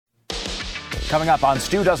Coming up on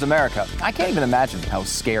Stu Does America, I can't even imagine how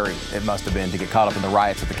scary it must have been to get caught up in the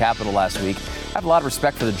riots at the Capitol last week. I have a lot of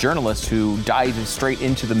respect for the journalist who dived straight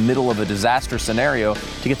into the middle of a disaster scenario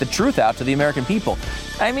to get the truth out to the American people.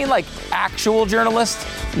 I mean, like actual journalists,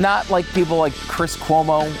 not like people like Chris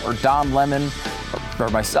Cuomo or Don Lemon or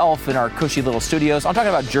myself in our cushy little studios. I'm talking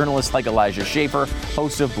about journalists like Elijah Schaffer,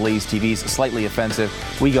 host of Blaze TV's Slightly Offensive.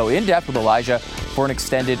 We go in depth with Elijah for an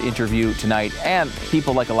extended interview tonight, and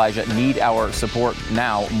people like Elijah need our support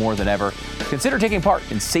now more than ever. Consider taking part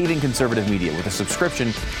in saving conservative media with a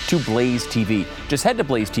subscription to Blaze TV. Just head to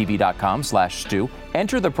blazetv.com/Stu,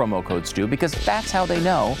 enter the promo code Stu, because that's how they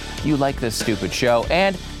know you like this stupid show,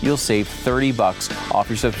 and you'll save $30 off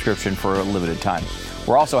your subscription for a limited time.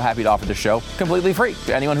 We're also happy to offer the show completely free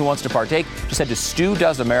to anyone who wants to partake. Just head to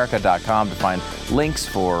StuDoesAmerica.com to find links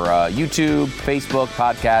for YouTube, Facebook,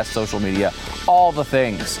 podcasts, social media, all the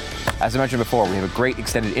things. As I mentioned before, we have a great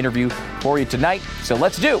extended interview for you tonight. So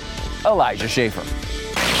let's do Elijah Schaffer.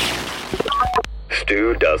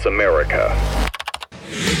 Stu Does America.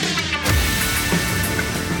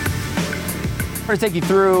 We're going to take you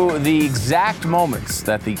through the exact moments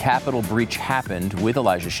that the Capitol breach happened with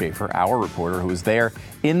Elijah Schaffer, our reporter who was there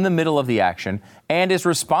in the middle of the action and is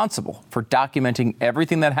responsible for documenting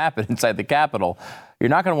everything that happened inside the Capitol. You're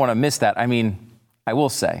not going to want to miss that. I mean, I will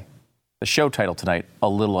say, the show title tonight, a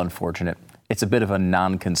little unfortunate. It's a bit of a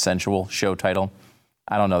non-consensual show title.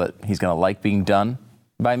 I don't know that he's going to like being done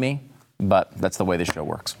by me, but that's the way this show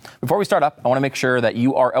works. Before we start up, I want to make sure that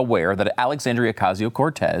you are aware that Alexandria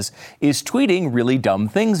Ocasio-Cortez is tweeting really dumb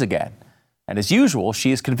things again. And as usual,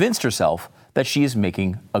 she has convinced herself that she is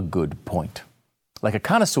making a good point. Like a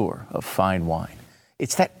connoisseur of fine wine,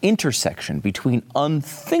 it's that intersection between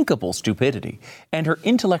unthinkable stupidity and her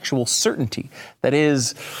intellectual certainty that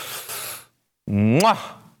is,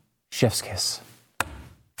 chef's kiss.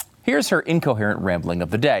 Here's her incoherent rambling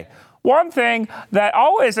of the day. One thing that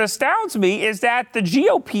always astounds me is that the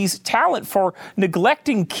GOP's talent for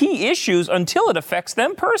neglecting key issues until it affects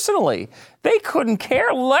them personally. They couldn't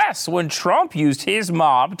care less when Trump used his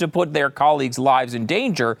mob to put their colleagues' lives in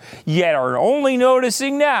danger, yet are only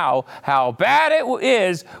noticing now how bad it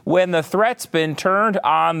is when the threat's been turned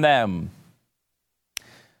on them.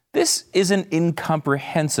 This is an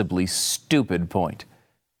incomprehensibly stupid point,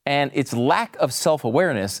 and its lack of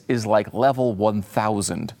self-awareness is like level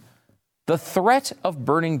 1000. The threat of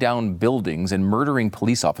burning down buildings and murdering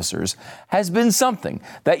police officers has been something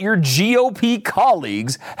that your GOP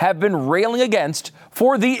colleagues have been railing against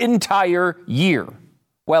for the entire year,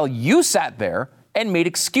 while you sat there and made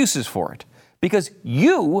excuses for it because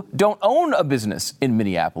you don't own a business in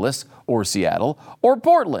Minneapolis or Seattle or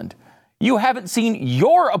Portland. You haven't seen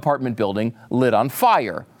your apartment building lit on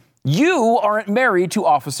fire. You aren't married to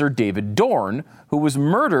Officer David Dorn, who was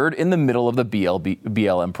murdered in the middle of the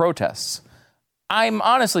BLM protests. I'm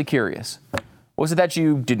honestly curious. Was it that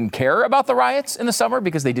you didn't care about the riots in the summer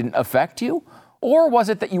because they didn't affect you? Or was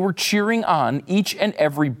it that you were cheering on each and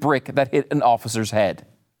every brick that hit an officer's head?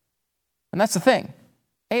 And that's the thing.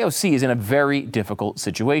 AOC is in a very difficult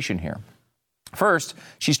situation here. First,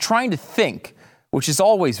 she's trying to think, which is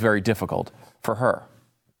always very difficult for her.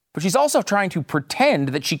 But she's also trying to pretend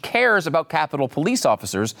that she cares about Capitol police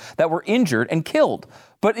officers that were injured and killed.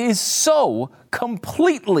 But it is so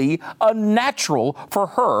completely unnatural for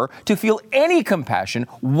her to feel any compassion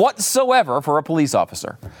whatsoever for a police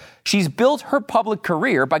officer. She's built her public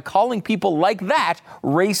career by calling people like that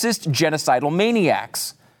racist, genocidal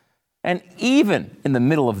maniacs. And even in the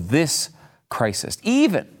middle of this crisis,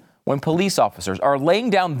 even when police officers are laying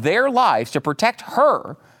down their lives to protect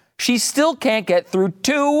her, she still can't get through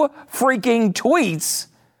 2 freaking tweets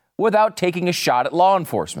without taking a shot at law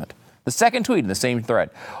enforcement. The second tweet in the same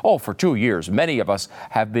thread. Oh, for 2 years, many of us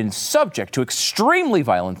have been subject to extremely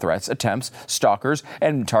violent threats, attempts, stalkers,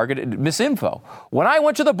 and targeted misinfo. When I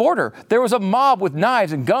went to the border, there was a mob with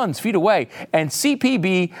knives and guns feet away, and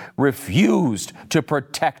CPB refused to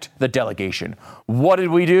protect the delegation. What did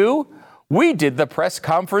we do? We did the press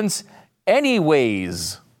conference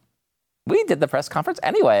anyways.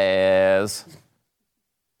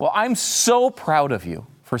 Well, I'm so proud of you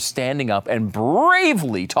for standing up and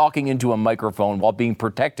bravely talking into a microphone while being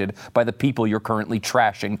protected by the people you're currently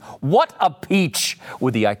trashing. What a peach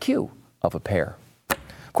with the IQ of a pear.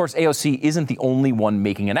 Of course, AOC isn't the only one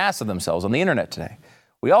making an ass of themselves on the internet today.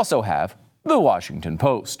 We also have the Washington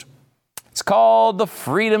Post. It's called The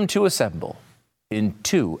Freedom to Assemble in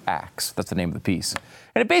 2 acts. That's the name of the piece.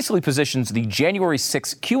 And it basically positions the January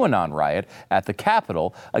 6th QAnon riot at the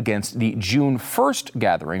Capitol against the June 1st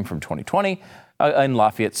gathering from 2020 in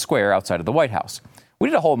Lafayette Square outside of the White House. We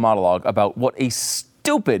did a whole monologue about what a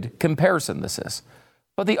stupid comparison this is.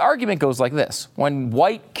 But the argument goes like this. When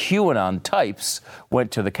white QAnon types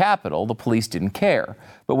went to the Capitol, the police didn't care.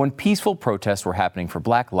 But when peaceful protests were happening for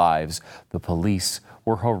black lives, the police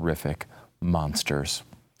were horrific monsters.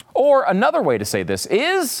 Or another way to say this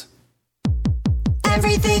is...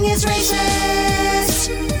 Everything is racist.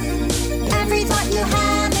 Every thought you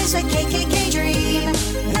have is a KKK dream.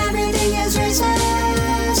 Everything is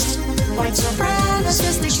racist. White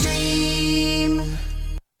supremacist extreme.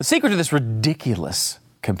 The secret to this ridiculous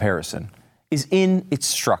comparison is in its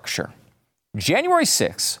structure. January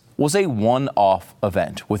 6th was a one-off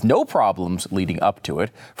event with no problems leading up to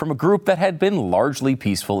it from a group that had been largely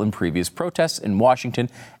peaceful in previous protests in Washington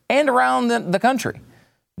and around the country.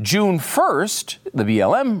 June 1st, the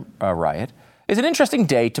BLM riot, is an interesting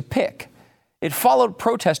day to pick. It followed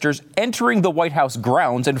protesters entering the White House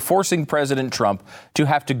grounds and forcing President Trump to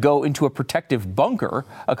have to go into a protective bunker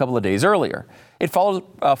a couple of days earlier. It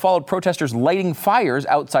followed protesters lighting fires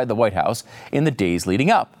outside the White House in the days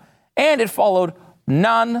leading up. And it followed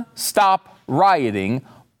non-stop rioting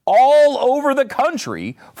all over the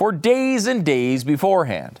country for days and days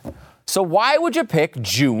beforehand. So why would you pick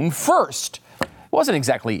June 1st? It wasn't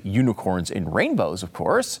exactly unicorns and rainbows, of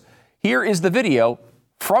course. Here is the video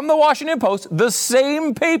from the Washington Post, the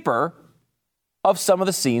same paper, of some of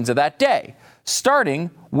the scenes of that day,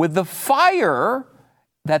 starting with the fire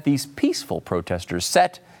that these peaceful protesters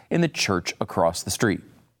set in the church across the street.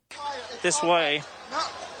 This way,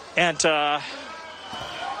 and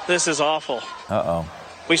this is awful. Uh-oh.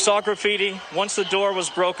 We saw graffiti. Once the door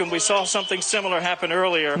was broken, we saw something similar happen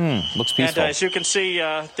earlier. Looks peaceful. And as you can see,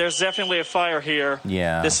 there's definitely a fire here.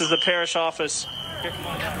 Yeah. This is the parish office. Here, come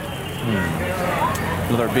on.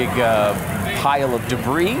 Another big pile of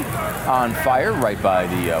debris on fire right by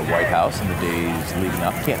the White House in the days leading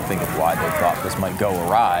up. Can't think of why they thought this might go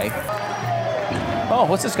awry. Oh,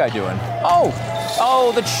 what's this guy doing?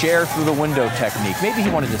 Oh, the chair through the window technique. Maybe he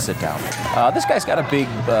wanted to sit down. This guy's got a big,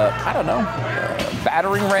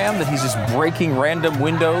 battering ram that he's just breaking random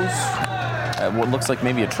windows at what looks like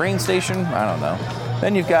maybe a train station. I don't know.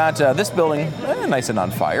 Then you've got this building, nice and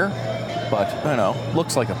on fire, but,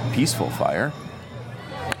 looks like a peaceful fire.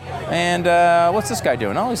 And what's this guy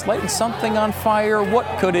doing? Oh, he's lighting something on fire. What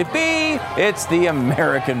could it be? It's the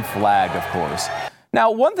American flag, of course. Now,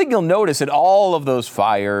 one thing you'll notice in all of those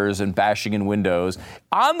fires and bashing in windows,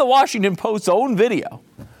 on the Washington Post's own video,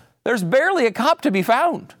 there's barely a cop to be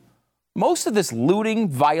found. Most of this looting,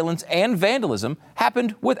 violence, and vandalism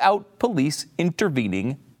happened without police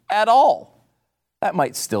intervening at all. That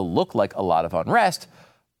might still look like a lot of unrest,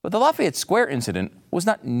 but the Lafayette Square incident was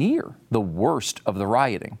not near the worst of the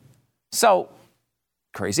rioting. So,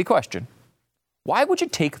 crazy question. Why would you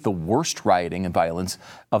take the worst rioting and violence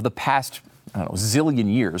of the past,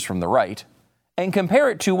 zillion years from the right and compare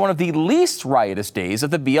it to one of the least riotous days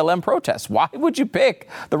of the BLM protests? Why would you pick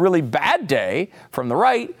the really bad day from the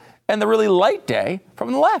right and the really light day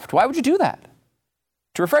from the left? Why would you do that?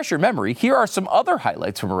 To refresh your memory, here are some other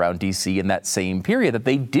highlights from around D.C. in that same period that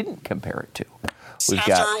they didn't compare it to.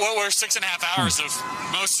 After what were 6.5 hours of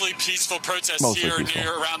mostly peaceful protests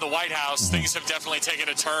near around the White House, things have definitely taken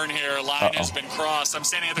a turn here. A line has been crossed. I'm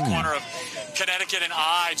standing at the corner of Connecticut and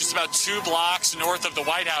I, just about 2 blocks north of the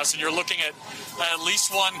White House, and you're looking at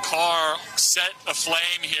least one car set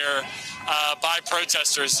aflame here by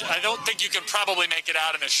protesters. I don't think you can probably make it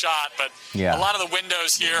out in a shot, but a lot of the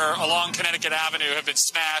windows here along Connecticut Avenue have been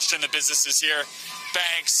smashed in the businesses here,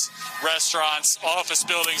 banks, restaurants, office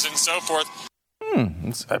buildings, and so forth.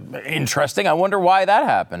 It's interesting. I wonder why that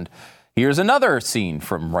happened. Here's another scene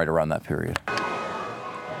from right around that period.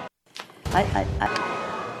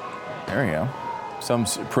 There you go. Some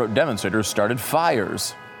demonstrators started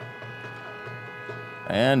fires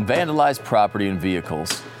and vandalized property and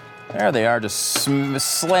vehicles. There they are, just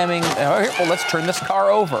slamming. Well, let's turn this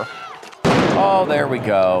car over. Oh, there we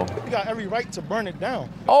go. We got every right to burn it down.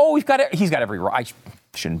 Oh, he's got every right.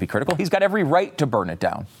 I shouldn't be critical. He's got every right to burn it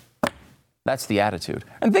down. That's the attitude.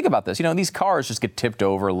 And think about this. These cars just get tipped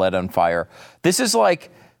over, lit on fire. This is like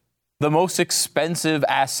the most expensive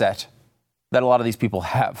asset that a lot of these people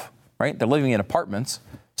have, right? They're living in apartments.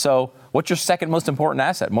 So what's your second most important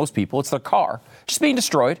asset? Most people, it's their car. Just being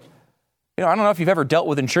destroyed. I don't know if you've ever dealt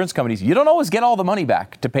with insurance companies. You don't always get all the money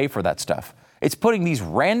back to pay for that stuff. It's putting these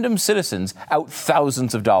random citizens out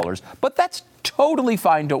thousands of dollars. But that's totally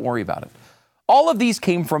fine. Don't worry about it. All of these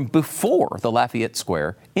came from before the Lafayette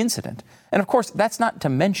Square incident. And of course, that's not to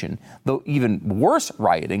mention the even worse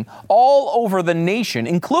rioting all over the nation,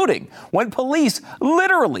 including when police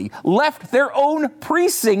literally left their own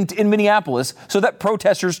precinct in Minneapolis so that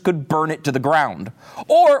protesters could burn it to the ground.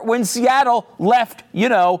 Or when Seattle left,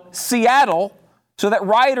 Seattle so that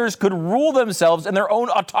rioters could rule themselves in their own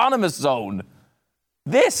autonomous zone.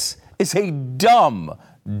 This is a dumb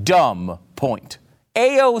point.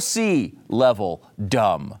 AOC level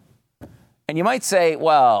dumb. And you might say,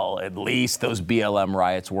 well, at least those BLM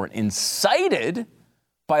riots weren't incited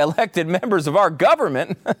by elected members of our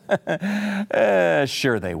government.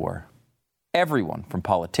 Sure they were. Everyone from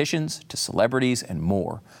politicians to celebrities and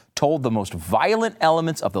more told the most violent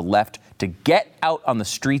elements of the left to get out on the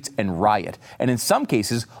streets and riot, and in some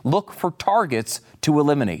cases, look for targets to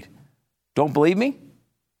eliminate. Don't believe me?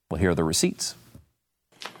 Well, here are the receipts.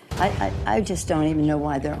 I just don't even know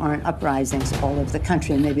why there aren't uprisings all over the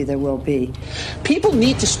country, and maybe there will be. People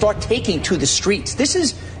need to start taking to the streets. This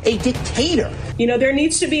is a dictator. There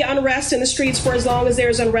needs to be unrest in the streets for as long as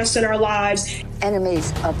there's unrest in our lives.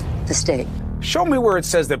 Enemies of the state. Show me where it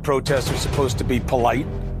says that protests are supposed to be polite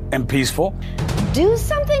and peaceful. Do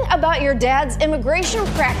something about your dad's immigration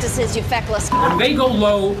practices, you feckless. When they go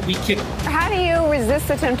low, we kick. How do you resist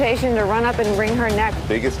the temptation to run up and wring her neck? The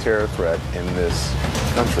biggest terror threat in this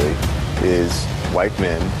country is white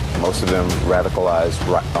men, most of them radicalized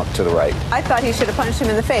up to the right. I thought he should have punched him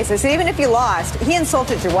in the face. I said, even if you lost, he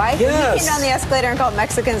insulted your wife. Yes. He came down the escalator and called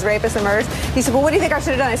Mexicans rapists and murderers. He said, well, what do you think I should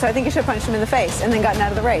have done? I said, I think you should have punched him in the face and then gotten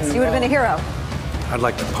out of the race. You would have been a hero. I'd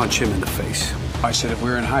like to punch him in the face. I said if we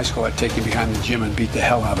were in high school, I'd take him behind the gym and beat the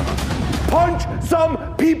hell out of him. Punch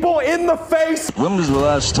some people in the face! When was the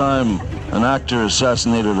last time an actor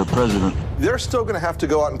assassinated a president? They're still going to have to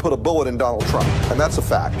go out and put a bullet in Donald Trump, and that's a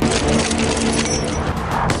fact.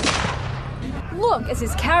 Look, as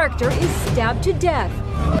his character is stabbed to death.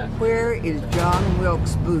 Where is John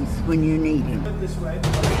Wilkes Booth when you need him?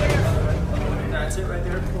 That's it right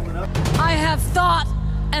there. Pull it up. I have thought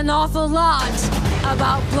an awful lot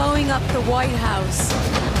about blowing up the White House.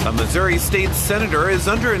 A Missouri state senator is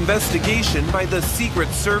under investigation by the Secret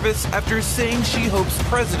Service after saying she hopes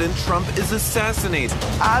President Trump is assassinated.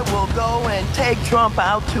 I will go and take Trump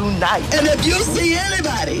out tonight. And if you see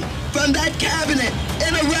anybody from that cabinet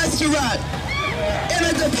in a restaurant, in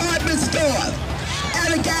a department store,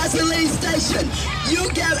 at a gasoline station, you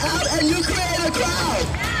get out and you create a crowd.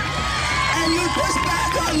 And you push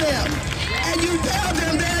back on them. And you tell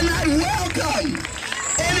them they're not welcome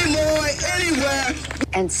anymore, anywhere.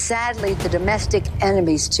 And sadly, the domestic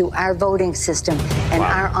enemies to our voting system and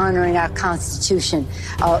our honoring our Constitution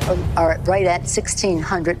are right at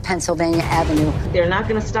 1600 Pennsylvania Avenue. They're not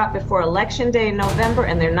going to stop before Election Day in November,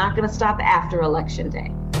 and they're not going to stop after Election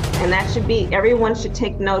Day. And that should be, everyone should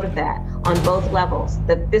take note of that on both levels,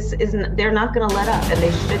 that this isn't, they're not going to let up, and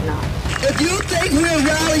they should not. If you think we're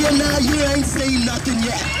rallying now, you ain't seen nothing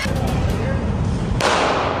yet.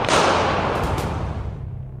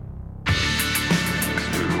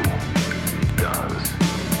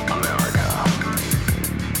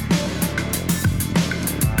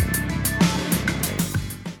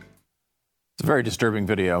 It's a very disturbing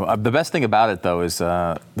video. The best thing about it, though, is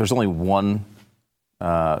there's only one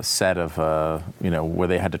set of, where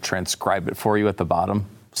they had to transcribe it for you at the bottom,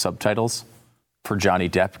 subtitles, for Johnny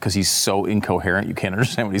Depp, because he's so incoherent you can't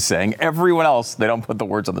understand what he's saying. Everyone else, they don't put the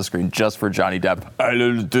words on the screen just for Johnny Depp. I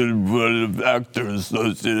don't actor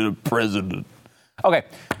associated president. Okay,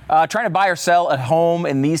 trying to buy or sell at home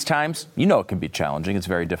in these times, it can be challenging. It's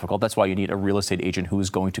very difficult. That's why you need a real estate agent who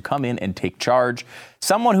is going to come in and take charge.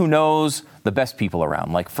 Someone who knows the best people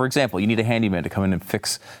around. Like, for example, you need a handyman to come in and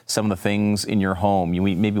fix some of the things in your home. You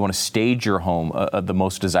maybe want to stage your home the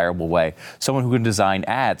most desirable way. Someone who can design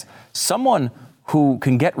ads. Someone who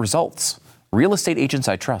can get results.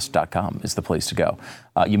 RealestateAgentsITrust.com is the place to go.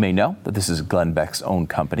 You may know that this is Glenn Beck's own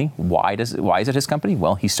company. Why is it his company?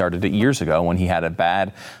 Well, he started it years ago when he had a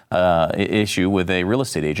bad issue with a real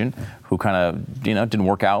estate agent who kind of, didn't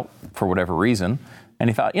work out for whatever reason. And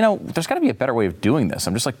he thought, there's got to be a better way of doing this.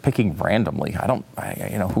 I'm just picking randomly. How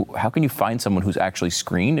can you find someone who's actually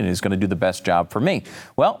screened and is going to do the best job for me?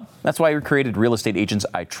 Well, that's why we created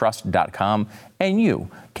RealestateAgentsITrust.com, and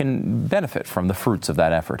you can benefit from the fruits of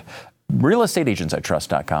that effort.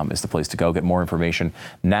 RealestateAgentsITrust.com is the place to go. Get more information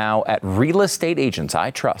now at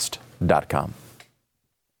RealestateAgentsITrust.com.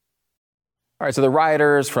 All right, so the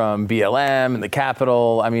rioters from BLM and the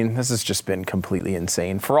Capitol, this has just been completely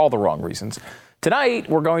insane for all the wrong reasons. Tonight,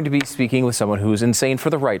 we're going to be speaking with someone who's insane for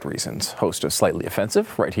the right reasons. Host of Slightly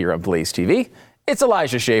Offensive, right here on Blaze TV. It's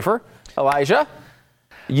Elijah Schaffer. Elijah,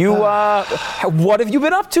 You, what have you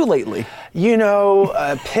been up to lately? You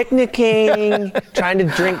know, picnicking, trying to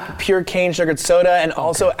drink pure cane sugared soda, and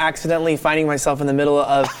also accidentally finding myself in the middle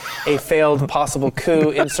of a failed possible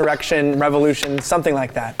coup, insurrection, revolution, something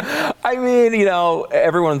like that. I mean, you know,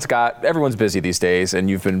 everyone's busy these days, and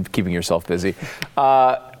you've been keeping yourself busy.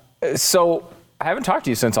 So I haven't talked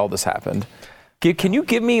to you since all this happened. Can you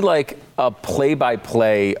give me like a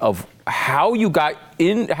play-by-play of how you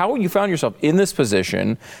found yourself in this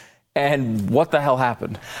position and what the hell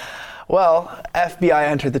happened? Well, FBI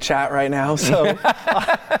entered the chat right now, so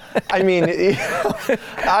I mean,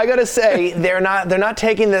 I gotta say they're not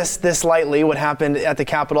taking this lightly. What happened at the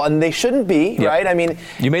Capitol, and they shouldn't be, right? I mean,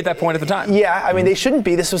 you made that point at the time. Yeah, I mean they shouldn't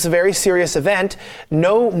be. This was a very serious event.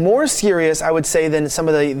 No more serious, I would say, than some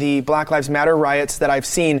of the Black Lives Matter riots that I've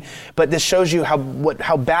seen. But this shows you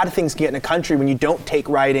how bad things can get in a country when you don't take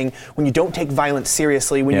rioting, when you don't take violence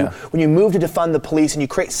seriously, when you move to defund the police and you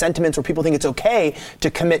create sentiments where people think it's okay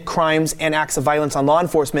to commit crimes and acts of violence on law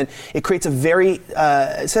enforcement. It creates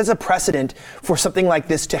it sets a precedent for something like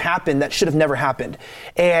this to happen that should have never happened.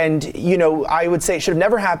 And, you know, I would say it should have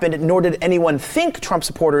never happened, nor did anyone think Trump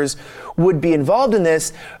supporters would be involved in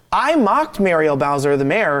this. I mocked Muriel Bowser, the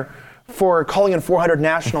mayor, for calling in 400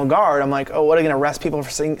 National Guard. I'm like, oh, what, are they going to arrest people for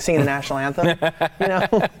singing the national anthem? You know,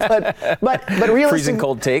 but realistically, freezing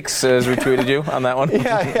cold takes, as we tweeted you on that one.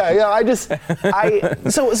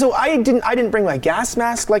 So I didn't bring my gas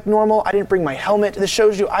mask like normal. I didn't bring my helmet. This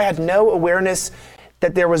shows you I had no awareness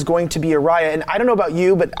that there was going to be a riot. And I don't know about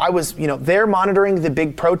you, but I was, there monitoring the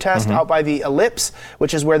big protest out by the Ellipse,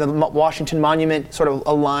 which is where the Washington Monument sort of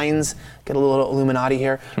aligns, get a little Illuminati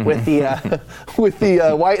here, with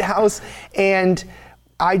the White House. And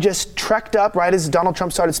I just trekked up right as Donald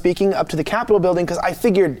Trump started speaking up to the Capitol building because I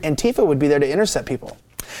figured Antifa would be there to intercept people.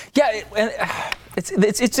 Yeah,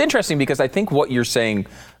 it's interesting because I think what you're saying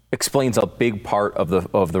explains a big part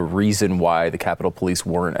of the reason why the Capitol Police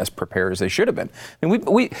weren't as prepared as they should have been. And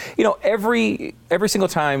we every single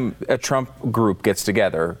time a Trump group gets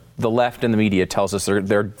together, the left and the media tells us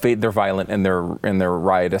they're violent and they're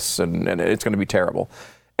riotous and it's going to be terrible.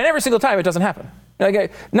 And every single time it doesn't happen.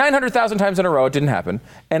 Like 900,000 times in a row, it didn't happen.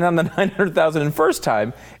 And on the 900,001st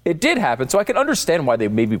time, it did happen. So I can understand why they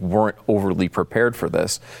maybe weren't overly prepared for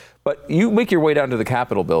this. But you make your way down to the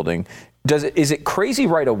Capitol building. Is it crazy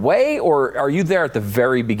right away, or are you there at the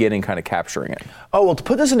very beginning kind of capturing it? Oh, well, to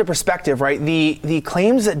put this into perspective, right, the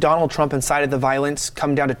claims that Donald Trump incited the violence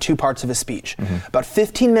come down to two parts of his speech. About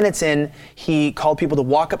 15 minutes in, he called people to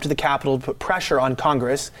walk up to the Capitol to put pressure on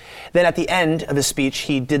Congress. Then at the end of his speech,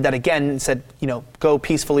 he did that again and said, go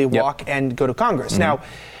peacefully walk and go to Congress. Now,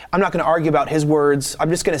 I'm not going to argue about his words. I'm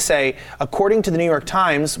just going to say, according to the New York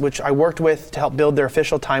Times, which I worked with to help build their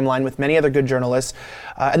official timeline with many other good journalists,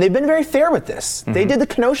 and they've been very fair with this. They did the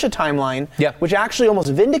Kenosha timeline, which actually almost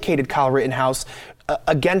vindicated Kyle Rittenhouse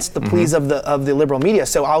against the pleas of the liberal media.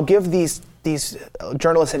 So I'll give these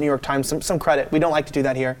journalists at New York Times some credit. We don't like to do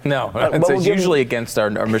that here. No, it's usually against our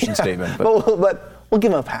mission statement. But we'll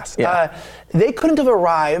give them a pass. Yeah. They couldn't have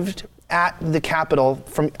arrived at the Capitol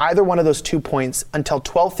from either one of those 2 points until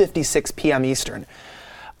 12:56 p.m. Eastern.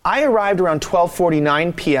 I arrived around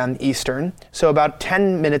 12:49 p.m. Eastern, so about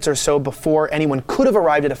 10 minutes or so before anyone could have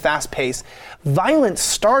arrived at a fast pace. Violence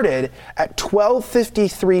started at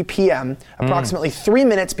 12:53 p.m., approximately 3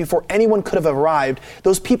 minutes before anyone could have arrived.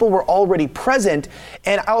 Those people were already present,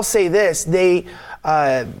 and I'll say this,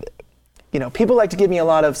 people like to give me a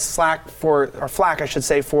lot of flack, for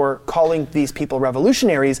calling these people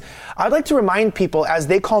revolutionaries. I'd like to remind people, as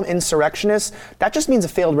they call them insurrectionists, that just means a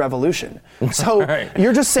failed revolution. So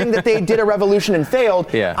You're just saying that they did a revolution and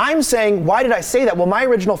failed. Yeah. I'm saying, why did I say that? Well, my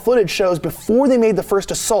original footage shows before they made the first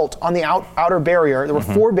assault on the outer barrier, there were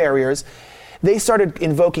 4 barriers. They started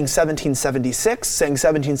invoking 1776, saying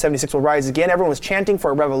 1776 will rise again. Everyone was chanting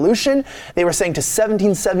for a revolution. They were saying to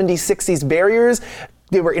 1776 these barriers.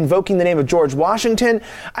 They were invoking the name of George Washington.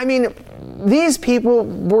 I mean, these people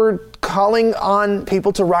were calling on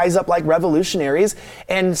people to rise up like revolutionaries.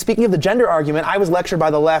 And speaking of the gender argument, I was lectured by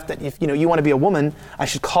the left that if you want to be a woman, I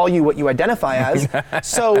should call you what you identify as.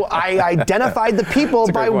 So I identified the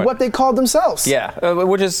people by what they called themselves. Yeah,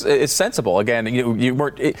 which is it's sensible. Again, you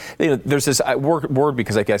weren't. There's this word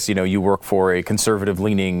because I guess you work for a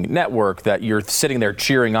conservative-leaning network that you're sitting there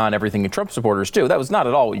cheering on everything Trump supporters do. That was not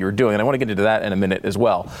at all what you were doing, and I want to get into that in a minute as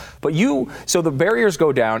well. But so the barriers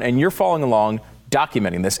go down, and you're following along,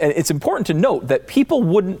 documenting this. And it's important to note that people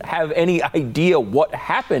wouldn't have any idea what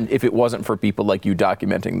happened if it wasn't for people like you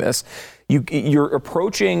documenting this. You're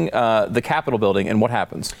approaching the Capitol building, and what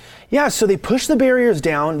happens? Yeah, so they push the barriers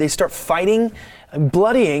down. They start fighting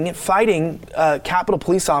bloodying, fighting Capitol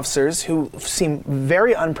police officers who seem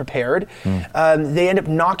very unprepared. They end up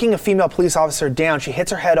knocking a female police officer down. She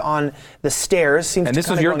hits her head on the stairs. And this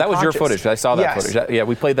was that was your footage. I saw that footage. Yeah,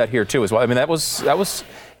 we played that here too as well. I mean, that was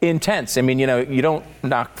intense. I mean, you don't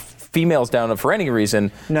knock females down for any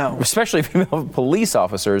reason. No, especially female police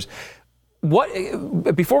officers.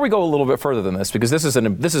 Before we go a little bit further than this, because this is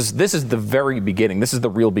the very beginning. This is the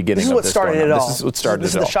real beginning. This is what started it all. This is what started it all.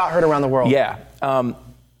 This is the shot heard around the world. Yeah.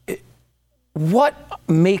 What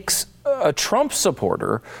makes a Trump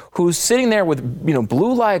supporter who's sitting there with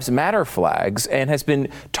Blue Lives Matter flags and has been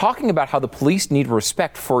talking about how the police need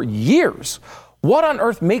respect for years? What on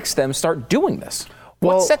earth makes them start doing this?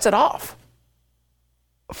 What sets it off?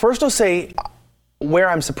 First, I'll say where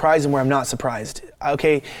I'm surprised and where I'm not surprised.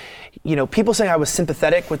 Okay. People saying I was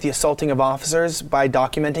sympathetic with the assaulting of officers by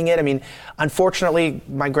documenting it. I mean, unfortunately,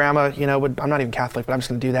 my grandma, I'm not even Catholic, but I'm just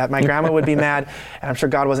going to do that. My grandma would be mad, and I'm sure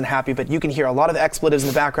God wasn't happy, but you can hear a lot of expletives in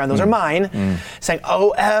the background. Those are mine, saying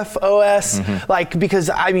OF, OS, because,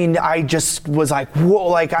 I just was like,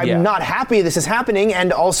 whoa, I'm not happy this is happening,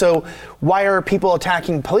 and also, why are people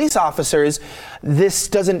attacking police officers? This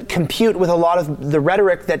doesn't compute with a lot of the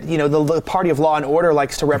rhetoric that, the party of law and order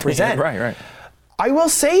likes to represent. Right. I will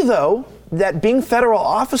say, though, that being federal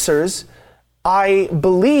officers, I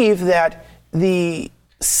believe that the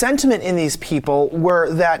sentiment in these people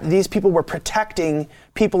were that these people were protecting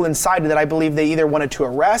people inside that I believe they either wanted to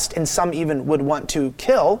arrest and some even would want to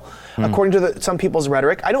kill, according to some people's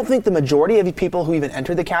rhetoric. I don't think the majority of people who even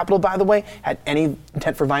entered the Capitol, by the way, had any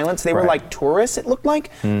intent for violence. They were like tourists, it looked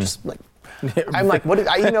like. Just like, I'm like, what?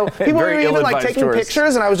 People were even taking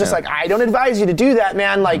pictures, and I was just like, I don't advise you to do that,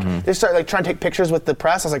 man. They start trying to take pictures with the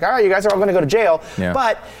press. I was like, all right, you guys are all going to go to jail. Yeah.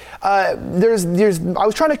 But I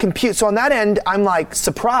was trying to compute. So on that end, I'm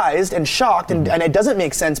surprised and shocked, and it doesn't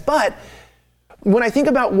make sense. But when I think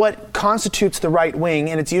about what constitutes the right wing,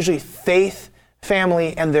 and it's usually faith,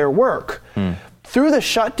 family, and their work, through the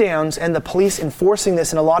shutdowns and the police enforcing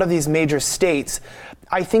this in a lot of these major states,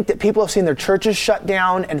 I think that people have seen their churches shut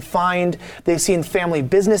down and fined. They've seen family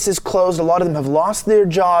businesses closed. A lot of them have lost their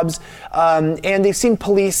jobs. And they've seen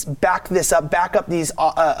police back up these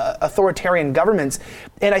authoritarian governments.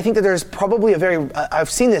 And I think that there's probably I've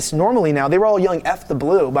seen this normally now. They were all yelling F the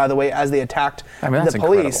blue, by the way, as they attacked the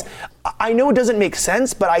police. Incredible. I know it doesn't make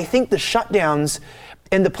sense, but I think the shutdowns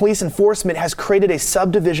and the police enforcement has created a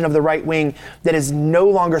subdivision of the right wing that is no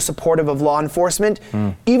longer supportive of law enforcement.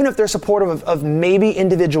 Even if they're supportive of maybe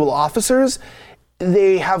individual officers,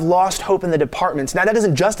 they have lost hope in the departments. Now, that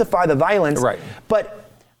doesn't justify the violence, but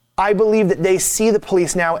I believe that they see the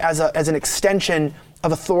police now as an extension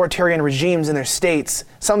of authoritarian regimes in their states,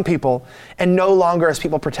 some people, and no longer as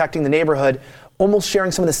people protecting the neighborhood, almost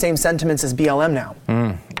sharing some of the same sentiments as BLM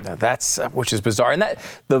now. That's which is bizarre. And that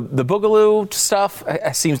the Boogaloo stuff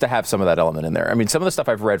seems to have some of that element in there. I mean, some of the stuff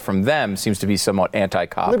I've read from them seems to be somewhat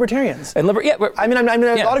anti-cop. Libertarians. And a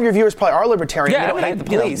lot of your viewers probably are libertarian. They don't hate the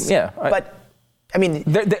police. But I mean,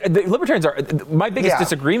 the libertarians are. My biggest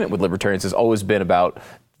disagreement with libertarians has always been about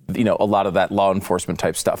a lot of that law enforcement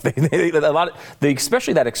type stuff.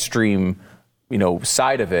 Especially that extreme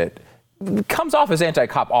side of it comes off as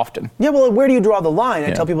anti-cop often. Yeah, well, where do you draw the line?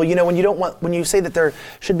 I tell people, when you say that there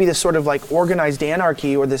should be this sort of organized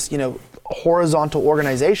anarchy or this, horizontal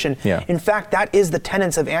organization. In fact, that is the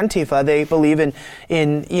tenets of Antifa. They believe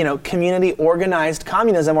in community organized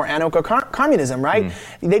communism or anarcho-communism, right?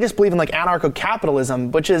 They just believe in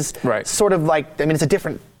anarcho-capitalism, which is sort of it's a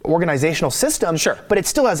different organizational system, but it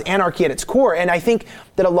still has anarchy at its core. And I think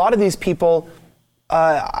that a lot of these people,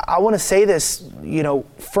 I want to say this,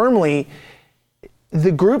 firmly,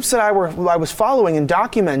 the groups that I was following and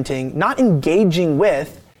documenting, not engaging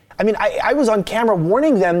with, I was on camera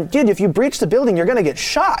warning them, dude, if you breach the building, you're going to get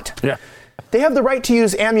shot. Yeah. They have the right to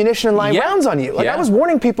use ammunition and line rounds on you. I was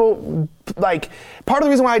warning people, part of the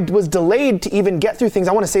reason why I was delayed to even get through things,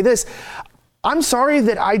 I want to say this, I'm sorry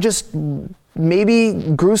that I just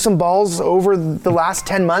maybe grew some balls over the last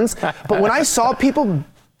 10 months, but when I saw people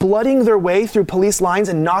blooding their way through police lines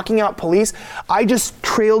and knocking out police, I just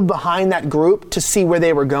trailed behind that group to see where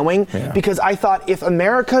they were going, because I thought if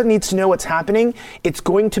America needs to know what's happening, it's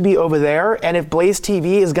going to be over there. And if Blaze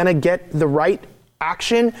TV is going to get the right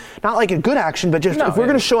action, not like a good action, but just if we're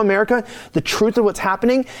going to show America the truth of what's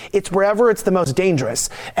happening, it's wherever it's the most dangerous.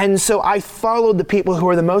 And so I followed the people who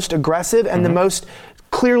are the most aggressive and the most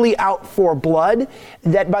clearly out for blood,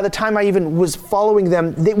 that by the time I even was following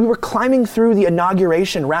them, we were climbing through the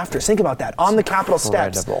inauguration rafters. Think about that, on the Capitol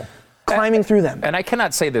steps, climbing through them. And I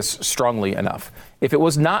cannot say this strongly enough. If it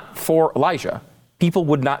was not for Elijah, people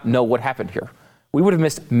would not know what happened here. we would have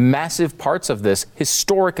missed massive parts of this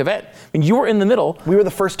historic event. I mean, you were in the middle. We were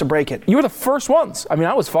the first to break it. You were the first ones. I mean,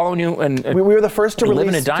 I was following you, and we were the first to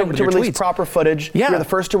release tweets. Proper footage. Yeah. We were the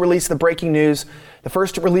first to release the breaking news. The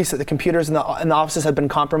first to release that the computers in the offices had been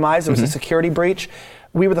compromised. There was a security breach.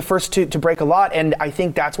 We were the first to break a lot, and I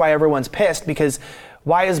think that's why everyone's pissed, because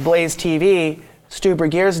why is Blaze TV Stu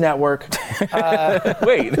Bergier's network?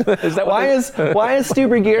 Wait, is that why is Stu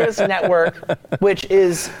Bergier's network, which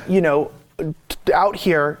is, out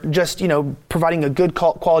here just, providing a good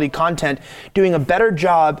quality content, doing a better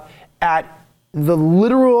job at the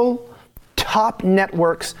literal top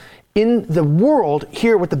networks in the world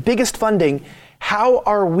here with the biggest funding? How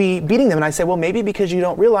are we beating them? And I say, well, maybe because you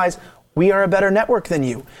don't realize we are a better network than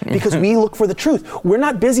you, because we look for the truth. We're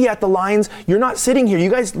not busy at the lines. You're not sitting here. You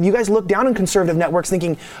guys look down on conservative networks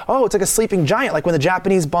thinking, oh, it's like a sleeping giant. Like when the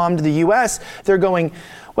Japanese bombed the US, they're going,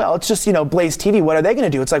 well, it's just, Blaze TV. What are they going to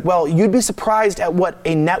do? It's like, well, you'd be surprised at what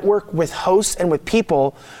a network with hosts and with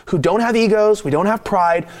people who don't have egos, we don't have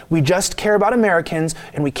pride, we just care about Americans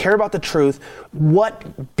and we care about the truth,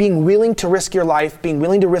 what being willing to risk your life, being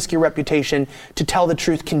willing to risk your reputation to tell the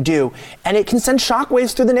truth can do. And it can send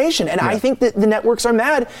shockwaves through the nation. And I think that the networks are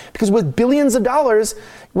mad because with billions of dollars,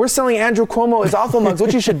 we're selling Andrew Cuomo as awful mugs,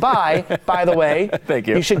 which you should buy, by the way. Thank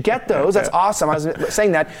you. You should get those. That's awesome. I was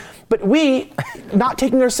saying that. But we, not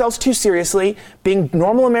taking ourselves too seriously, being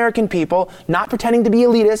normal American people, not pretending to be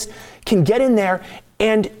elitist, can get in there,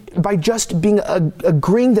 and by just being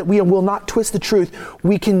agreeing that we will not twist the truth,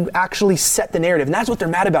 we can actually set the narrative. And that's what they're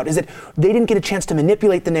mad about, is that they didn't get a chance to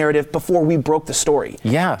manipulate the narrative before we broke the story.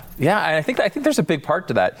 Yeah. And I think there's a big part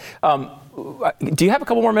to that. Do you have a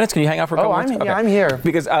couple more minutes? Can you hang out for a couple minutes? I'm here.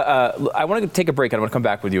 Because I want to take a break and I want to come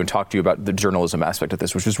back with you and talk to you about the journalism aspect of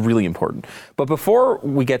this, which is really important. But before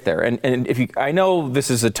we get there, and I know this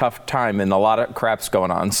is a tough time and a lot of crap's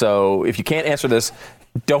going on, so if you can't answer this,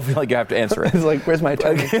 don't feel like you have to answer it. It's like, where's my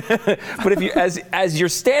attorney? But if you, as you're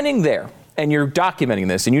standing there and you're documenting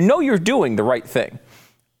this, and you know you're doing the right thing,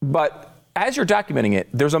 but as you're documenting it,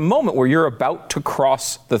 there's a moment where you're about to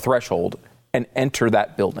cross the threshold and enter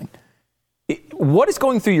that building. What is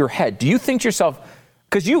going through your head? Do you think to yourself,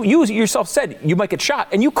 because you yourself said you might get shot,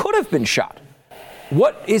 and you could have been shot.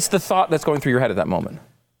 What is the thought that's going through your head at that moment?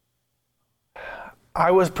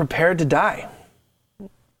 I was prepared to die.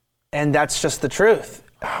 And that's just the truth.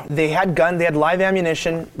 They had live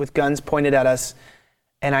ammunition with guns pointed at us.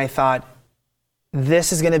 And I thought,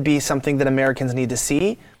 this is going to be something that Americans need to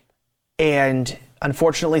see. And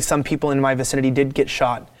unfortunately, some people in my vicinity did get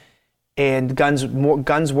shot. And guns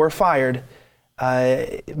were fired.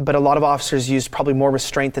 But a lot of officers used probably more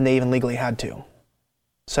restraint than they even legally had to.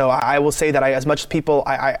 So I will say that as much as people,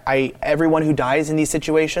 everyone who dies in these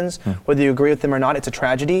situations, whether you agree with them or not, it's a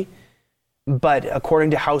tragedy. But according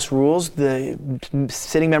to House rules, the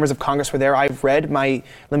sitting members of Congress were there. I've read my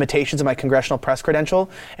limitations of my congressional press credential,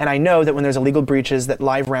 and I know that when there's illegal breaches that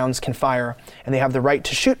live rounds can fire, and they have the right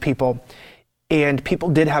to shoot people. And people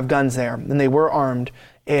did have guns there, and they were armed.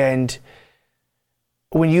 And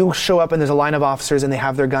when you show up and there's a line of officers and they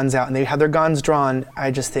have their guns out and they have their guns drawn, I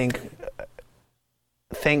just think,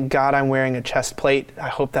 thank God I'm wearing a chest plate. I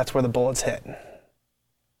hope that's where the bullets hit.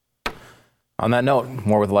 On that note,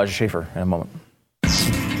 more with Elijah Schaffer in a moment.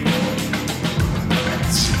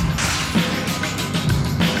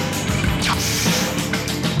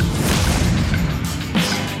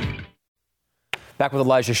 Back with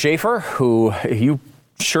Elijah Schaffer, who you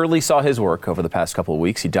surely saw his work over the past couple of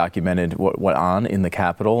weeks. He documented what went on in the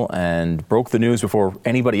Capitol and broke the news before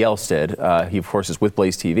anybody else did. He, of course, is with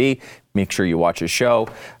Blaze TV. Make sure you watch his show.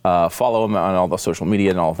 Follow him on all the social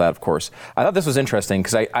media and all of that, of course. I thought this was interesting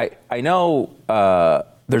because I know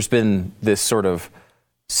there's been this sort of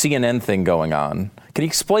CNN thing going on. Can you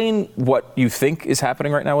explain what you think is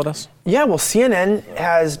happening right now with us? Yeah, well, CNN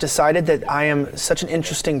has decided that I am such an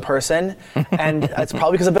interesting person, and it's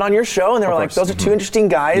probably because I've been on your show, and they were like, those are two interesting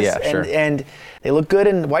guys, and they look good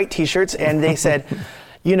in white t-shirts, and they said,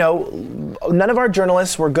 none of our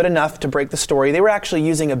journalists were good enough to break the story. They were actually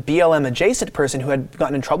using a BLM adjacent person who had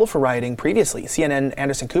gotten in trouble for rioting previously. CNN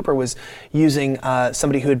Anderson Cooper was using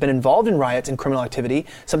somebody who had been involved in riots and criminal activity,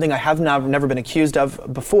 something I have never been accused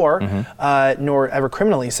of before, nor ever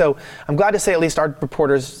criminally. So I'm glad to say at least our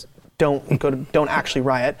reporters don't actually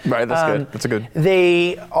riot. Right, that's good. That's a good.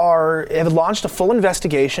 They have launched a full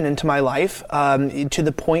investigation into my life to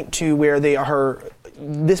the point to where they are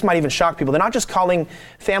this might even shock people. They're not just calling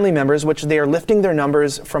family members, which they are lifting their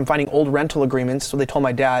numbers from finding old rental agreements, so they told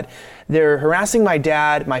my dad. They're harassing my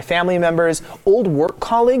dad, my family members, old work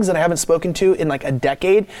colleagues that I haven't spoken to in like a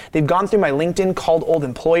decade. They've gone through my LinkedIn, called old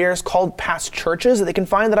employers, called past churches that they can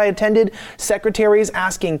find that I attended, secretaries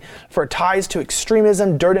asking for ties to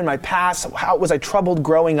extremism, dirt in my past, how was I troubled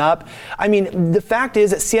growing up. I mean, the fact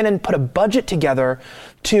is that CNN put a budget together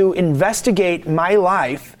to investigate my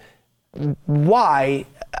life. Why?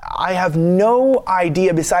 I have no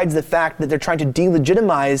idea besides the fact that they're trying to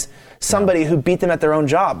delegitimize somebody who beat them at their own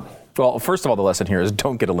job. Well, first of all, the lesson here is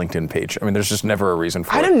don't get a LinkedIn page. I mean, there's just never a reason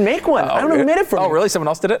for it. I didn't make one. I don't know who made it for me. Oh, really? Someone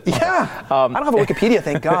else did it? Yeah. I don't have a Wikipedia,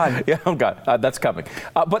 thank God. Yeah, oh God, that's coming.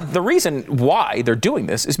 But the reason why they're doing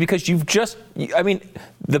this is because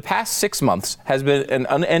the past 6 months has been an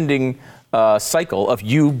unending cycle of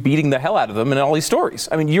you beating the hell out of them in all these stories.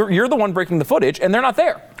 I mean, you're the one breaking the footage, and they're not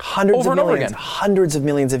there. Hundreds of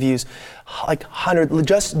millions of views, like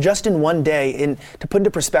just in one day. To put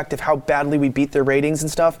into perspective how badly we beat their ratings and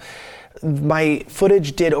stuff, my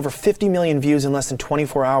footage did over 50 million views in less than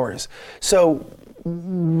 24 hours. So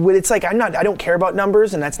it's like I don't care about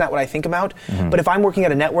numbers, and that's not what I think about. Mm-hmm. But if I'm working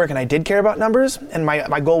at a network and I did care about numbers, and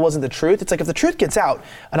my goal wasn't the truth, it's like if the truth gets out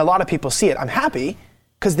and a lot of people see it, I'm happy,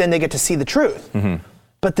 because then they get to see the truth. Mm-hmm.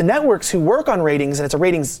 But the networks who work on ratings, and it's a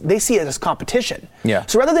ratings, they see it as competition. Yeah.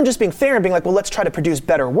 So rather than just being fair and being like, well, let's try to produce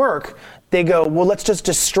better work, they go, well, let's just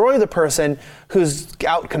destroy the person who's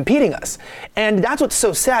out competing us. And that's what's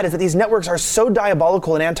so sad, is that these networks are so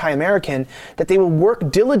diabolical and anti-American that they will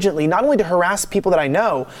work diligently, not only to harass people that I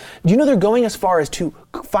know, they're going as far as to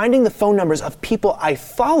finding the phone numbers of people I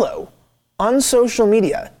follow on social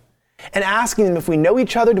media and asking them if we know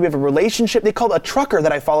each other, do we have a relationship? They called a trucker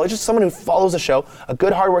that I follow, it's just someone who follows the show, a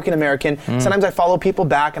good, hardworking American. Sometimes I follow people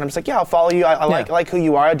back, and I'm just like, yeah, I'll follow you. I like who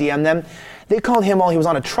you are. I DM them. They called him while he was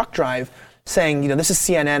on a truck drive, saying, this is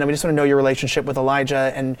CNN, and we just want to know your relationship with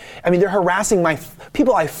Elijah. And I mean, they're harassing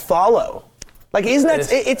people I follow. Like, isn't that,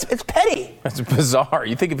 it's petty. It's bizarre.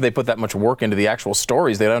 You think if they put that much work into the actual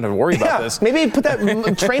stories, they don't have to worry about this. Maybe put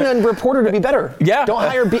that, train a reporter to be better. Yeah. Don't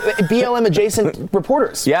hire BLM adjacent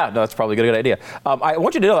reporters. Yeah, no, that's probably a good idea. I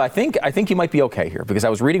want you to know, I think you might be okay here, because I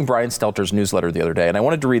was reading Brian Stelter's newsletter the other day, and I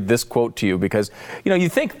wanted to read this quote to you, because, you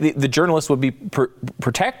think the journalists would be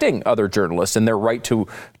protecting other journalists and their right to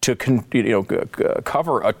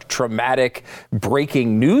cover a traumatic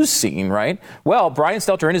breaking news scene, right? Well, Brian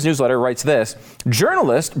Stelter in his newsletter writes this: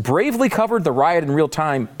 journalists bravely covered the riot in real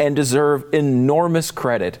time and deserve enormous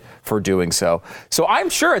credit for doing so. So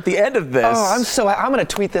I'm sure at the end of this... I'm going to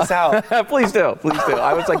tweet this out. Please do.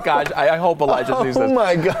 I was like, gosh, I hope Elijah sees this. Oh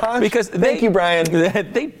my gosh. Because Thank you, Brian.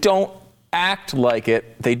 They don't act like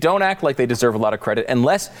it. They don't act like they deserve a lot of credit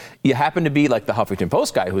unless you happen to be like the Huffington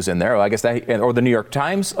Post guy who's in there, or the New York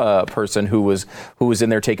Times person who was in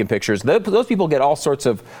there taking pictures. Those people get all sorts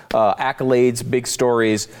of accolades, big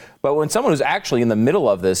stories. But when someone who's actually in the middle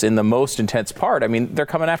of this, in the most intense part, I mean, they're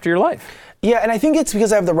coming after your life. Yeah, and I think it's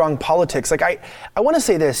because I have the wrong politics. Like, I want to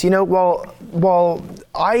say this, while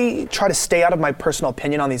I try to stay out of my personal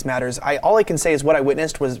opinion on these matters, all I can say is what I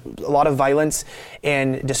witnessed was a lot of violence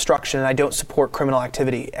and destruction, and I don't support criminal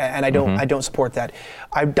activity, and I don't support that.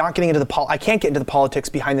 I'm not getting into I can't get into the politics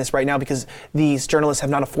behind this right now, because these journalists have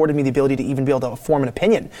not afforded me the ability to even be able to form an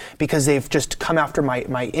opinion, because they've just come after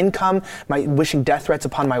my income, my wishing death threats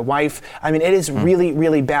upon my wife. I mean, it is really,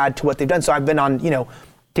 really bad to what they've done. So I've been on,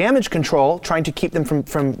 damage control, trying to keep them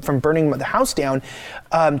from burning the house down,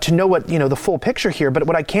 to know what, the full picture here. But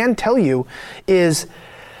what I can tell you is,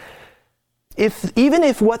 even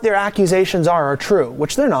if what their accusations are true,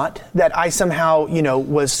 which they're not, that I somehow,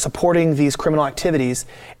 was supporting these criminal activities,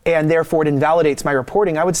 and therefore it invalidates my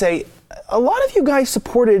reporting, I would say a lot of you guys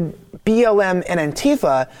supported BLM and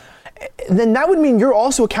Antifa, then that would mean you're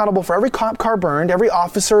also accountable for every cop car burned, every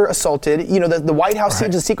officer assaulted, the White House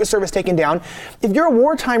siege, the Secret Service taken down. If you're a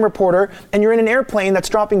wartime reporter and you're in an airplane that's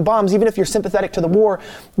dropping bombs, even if you're sympathetic to the war,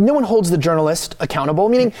 no one holds the journalist accountable.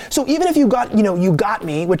 Meaning, so even if you got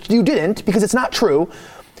me, which you didn't, because it's not true,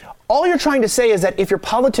 all you're trying to say is that if your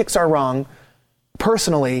politics are wrong,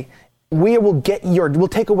 personally, we'll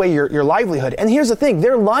take away your livelihood. And here's the thing,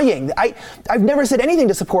 they're lying. I've never said anything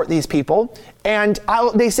to support these people. And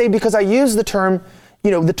they say, because I use the term,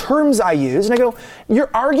 the terms I use, and I go, you're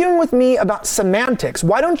arguing with me about semantics.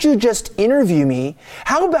 Why don't you just interview me?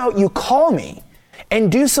 How about you call me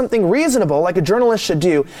and do something reasonable like a journalist should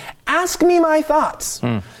do? Ask me my thoughts,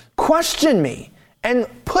 question me, and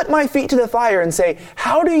put my feet to the fire and say,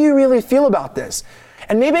 how do you really feel about this?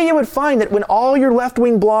 And maybe you would find that when all your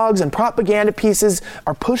left-wing blogs and propaganda pieces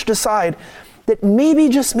are pushed aside, that maybe,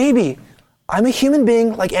 just maybe, I'm a human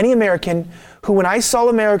being like any American who, when I saw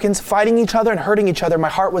Americans fighting each other and hurting each other, my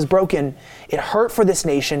heart was broken. It hurt for this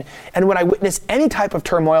nation. And when I witness any type of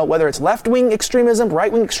turmoil, whether it's left-wing extremism,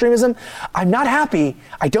 right-wing extremism, I'm not happy.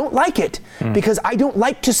 I don't like it because I don't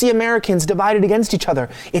like to see Americans divided against each other.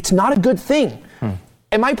 It's not a good thing.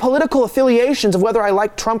 And my political affiliations of whether I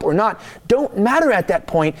like Trump or not don't matter at that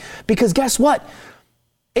point, because guess what?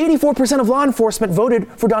 84% of law enforcement voted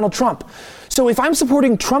for Donald Trump. So if I'm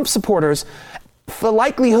supporting Trump supporters, the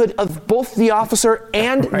likelihood of both the officer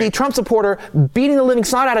and the Trump supporter beating the living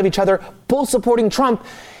snot out of each other, both supporting Trump,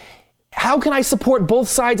 how can I support both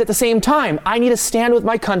sides at the same time? I need to stand with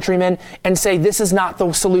my countrymen and say, this is not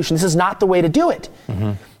the solution. This is not the way to do it.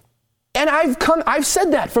 And I've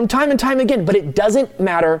said that from time and time again, but it doesn't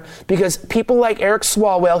matter, because people like Eric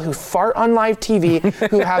Swalwell, who fart on live TV,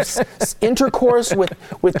 who have intercourse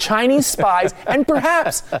with Chinese spies, and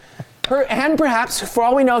perhaps, for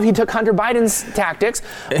all we know, if he took Hunter Biden's tactics,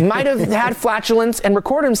 might have had flatulence and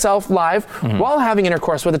recorded himself live while having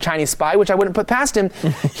intercourse with a Chinese spy, which I wouldn't put past him.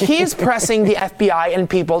 He's pressing the FBI and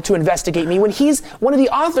people to investigate me when he's one of the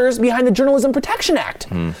authors behind the Journalism Protection Act.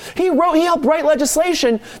 He helped write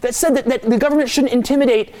legislation that said that the government shouldn't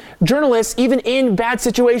intimidate journalists even in bad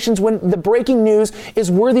situations when the breaking news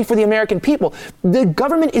is worthy for the American people. The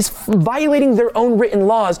government is violating their own written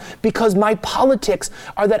laws because my politics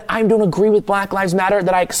are that I don't agree with Black Lives Matter,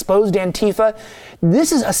 that I exposed Antifa.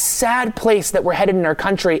 This is a sad place that we're headed in our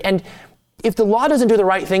country. And if the law doesn't do the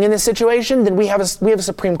right thing in this situation, then we have a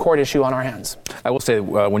Supreme Court issue on our hands. I will say,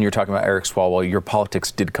 when you're talking about Eric Swalwell, your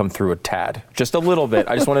politics did come through a tad, just a little bit.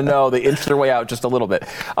 I just want to know they inched their way out just a little bit.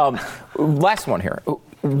 Last one here.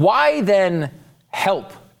 Why then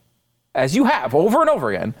help, as you have over and over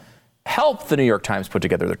again, help the New York Times put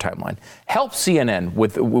together their timeline, help CNN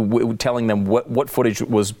with telling them what footage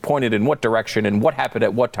was pointed in what direction and what happened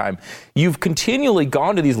at what time? You've continually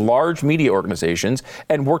gone to these large media organizations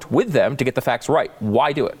and worked with them to get the facts right.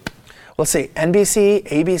 Why do it? Let's see, NBC,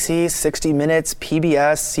 ABC, 60 Minutes,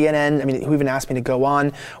 PBS, CNN, I mean, who even asked me to go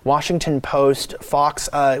on, Washington Post, Fox,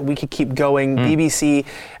 we could keep going, BBC,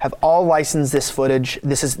 have all licensed this footage.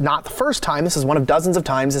 This is not the first time. This is one of dozens of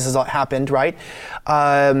times this has happened, right?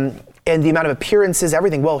 And the amount of appearances,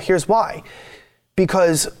 everything. Well, here's why.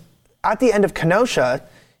 Because at the end of Kenosha,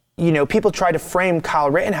 people try to frame Kyle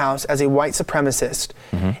Rittenhouse as a white supremacist.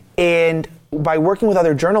 And by working with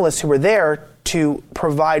other journalists who were there to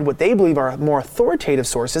provide what they believe are more authoritative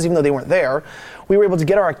sources, even though they weren't there, we were able to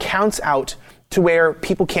get our accounts out to where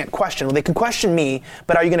people can't question. Well, they can question me,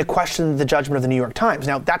 but are you going to question the judgment of the New York Times?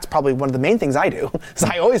 Now, that's probably one of the main things I do, is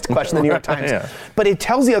I always question the New York Times. But it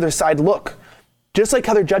tells the other side, look, just like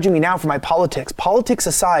how they're judging me now for my politics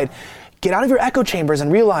aside, get out of your echo chambers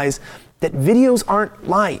and realize that videos aren't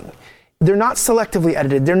lying. They're not selectively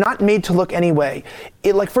edited. They're not made to look any way.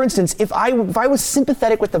 Like, for instance, if I was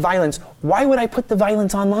sympathetic with the violence, why would I put the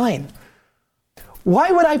violence online?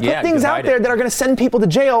 Why would I put things out there that are going to send people to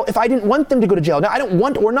jail if I didn't want them to go to jail? Now, I don't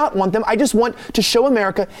want or not want them. I just want to show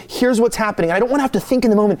America, here's what's happening. I don't want to have to think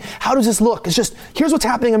in the moment, how does this look? It's just, here's what's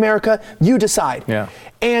happening, America. You decide.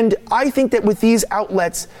 And I think that with these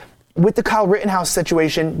outlets, with the Kyle Rittenhouse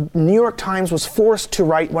situation, New York Times was forced to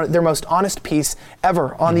write their most honest piece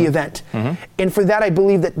ever on the event. And for that, I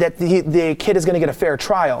believe that the kid is going to get a fair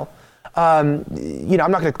trial. I'm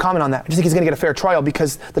not going to comment on that. I just think he's going to get a fair trial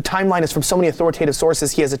because the timeline is from so many authoritative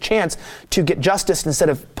sources. He has a chance to get justice instead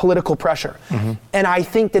of political pressure. And I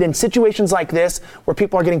think that in situations like this, where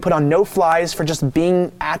people are getting put on no-flies for just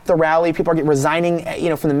being at the rally, people are getting resigning,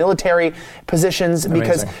 from the military positions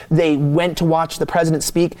because they went to watch the president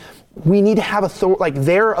speak. We need to have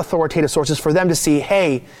their authoritative sources for them to see,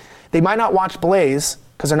 hey, they might not watch Blaze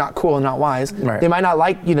because they're not cool and not wise. They might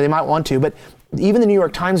not they might want to, but even the New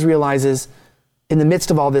York Times realizes in the midst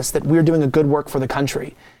of all this that we're doing a good work for the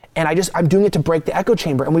country. And I'm doing it to break the echo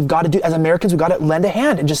chamber. And we've got to do, as Americans, we've got to lend a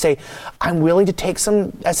hand and just say, I'm willing to take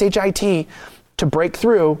some SHIT to break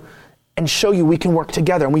through and show you we can work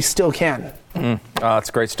together, and we still can.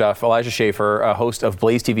 That's great stuff. Elijah Schaffer, host of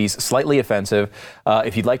Blaze TV's Slightly Offensive.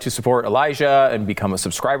 If you'd like to support Elijah and become a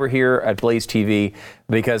subscriber here at Blaze TV,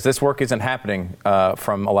 because this work isn't happening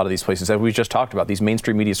from a lot of these places. As we just talked about, these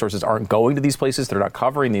mainstream media sources aren't going to these places. They're not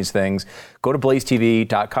covering these things. Go to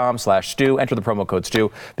blazetv.com/Stu, enter the promo code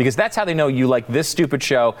Stu, because that's how they know you like this stupid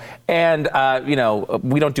show. And,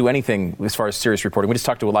 we don't do anything as far as serious reporting. We just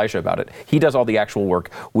talked to Elijah about it. He does all the actual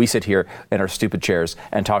work. We sit here in our stupid chairs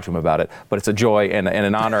and talk to him about it. But it's a joy and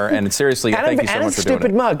an honor. And seriously, thank you so much for doing it.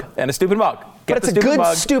 And a stupid mug. And a stupid mug. But it's a good,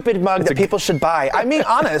 stupid mug that people should buy. I mean,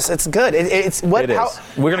 honest, it's good. It's what? It is.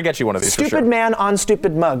 We're gonna get you one of these. Stupid for sure. man on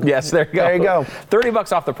stupid mug. Yes, there you go. There you go.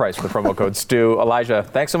 $30 off the price with the promo code Stu. Elijah,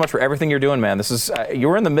 thanks so much for everything you're doing, man. This is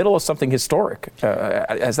you're in the middle of something historic.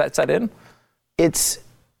 Has that set in?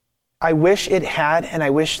 I wish it had, and I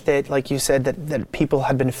wish that, like you said, that people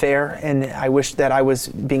had been fair, and I wish that I was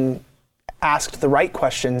being asked the right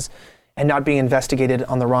questions and not being investigated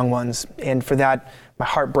on the wrong ones. And for that, my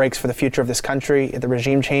heart breaks for the future of this country, the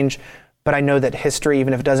regime change. But I know that history,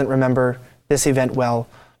 even if it doesn't remember this event well,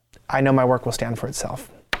 I know my work will stand for itself.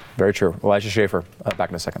 Very true. Elijah Schaffer, back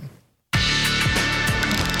in a second.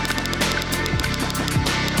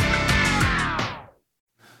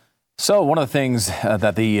 So one of the things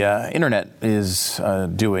that the internet is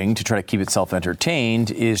doing to try to keep itself entertained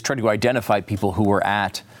is try to identify people who were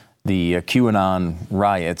at the QAnon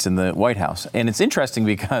riots in the White House. And it's interesting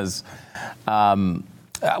because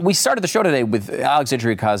we started the show today with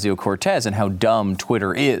Alexandria Ocasio-Cortez and how dumb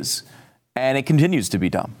Twitter is. And it continues to be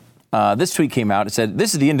dumb. This tweet came out. It said,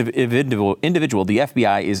 this is the individual the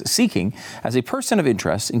FBI is seeking as a person of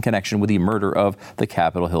interest in connection with the murder of the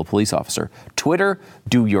Capitol Hill police officer. Twitter,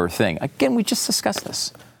 do your thing. Again, we just discussed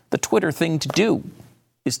this. The Twitter thing to do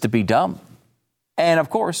is to be dumb. And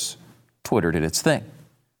of course, Twitter did its thing.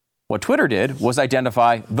 What Twitter did was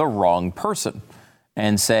identify the wrong person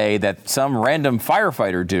and say that some random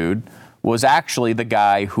firefighter dude was actually the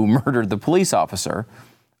guy who murdered the police officer,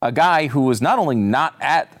 a guy who was not only not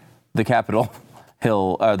at the Capitol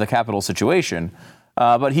Hill, the Capitol situation,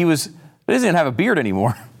 but he doesn't even have a beard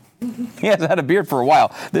anymore. He hasn't had a beard for a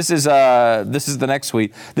while. This is the next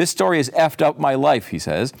tweet. This story has effed up my life, he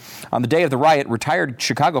says. On the day of the riot, retired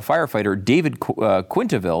Chicago firefighter David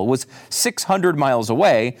Quinteville was 600 miles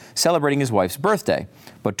away celebrating his wife's birthday.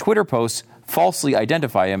 But Twitter posts falsely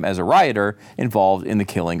identify him as a rioter involved in the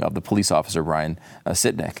killing of the police officer, Brian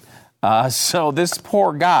Sitnick. So this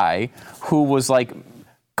poor guy who was like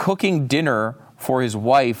cooking dinner for his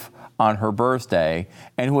wife on her birthday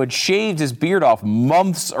and who had shaved his beard off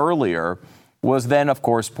months earlier was then, of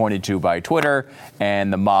course, pointed to by Twitter,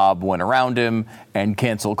 and the mob went around him and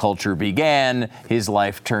cancel culture began. His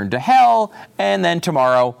life turned to hell, and then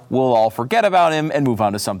tomorrow we'll all forget about him and move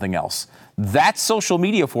on to something else. That's social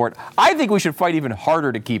media for it. I think we should fight even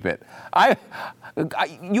harder to keep it.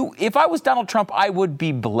 If I was Donald Trump, I would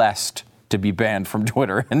be blessed to be banned from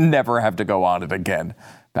Twitter and never have to go on it again.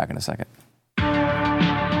 Back in a second.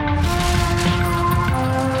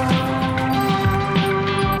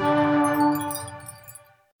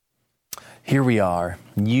 Here we are,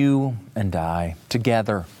 you and I,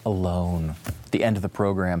 together, alone. The end of the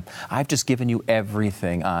program. I've just given you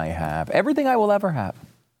everything I have, everything I will ever have.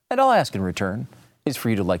 And all I ask in return is for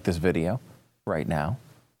you to like this video right now.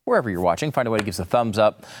 Wherever you're watching, find a way to give us a thumbs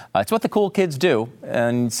up. It's what the cool kids do.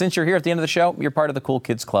 And since you're here at the end of the show, you're part of the Cool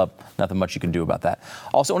Kids Club. Nothing much you can do about that.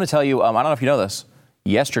 Also, I want to tell you, I don't know if you know this,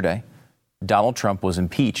 yesterday, Donald Trump was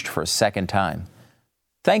impeached for a second time,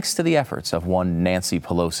 thanks to the efforts of one Nancy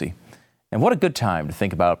Pelosi. And what a good time to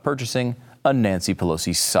think about purchasing a Nancy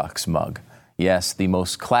Pelosi Sucks mug. Yes, the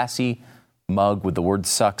most classy mug with the word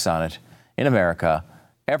sucks on it in America.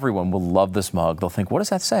 Everyone will love this mug. They'll think, what does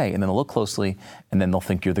that say? And then they'll look closely, and then they'll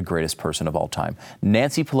think you're the greatest person of all time.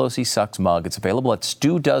 Nancy Pelosi Sucks mug. It's available at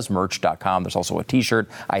stewdoesmerch.com. There's also a T-shirt.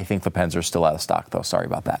 I think the pens are still out of stock, though. Sorry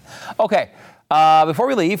about that. Okay, before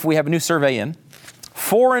we leave, we have a new survey in.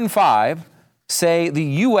 4 in 5 say the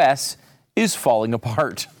U.S. is falling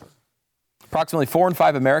apart. Approximately 4 in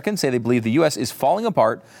 5 Americans say they believe the U.S. is falling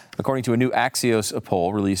apart, according to a new Axios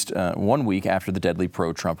poll released 1 week after the deadly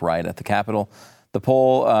pro-Trump riot at the Capitol. The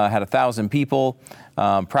poll had 1,000 people,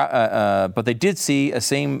 but they did see about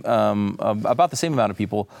the same amount of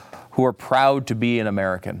people who are proud to be an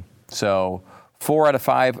American. So 4 out of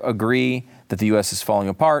 5 agree that the U.S. is falling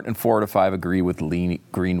apart, and 4 out of 5 agree with Lee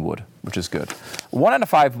Greenwood, which is good. 1 out of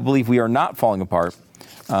 5 believe we are not falling apart,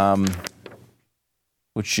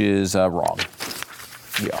 which is wrong.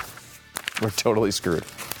 Yeah, we're totally screwed.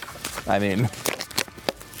 I mean,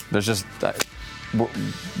 there's just...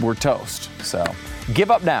 We're toast. So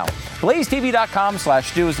give up now.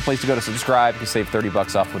 BlazeTV.com/Stu is the place to go to subscribe. You can save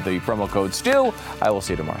 $30 off with the promo code Stu. I will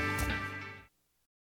see you tomorrow.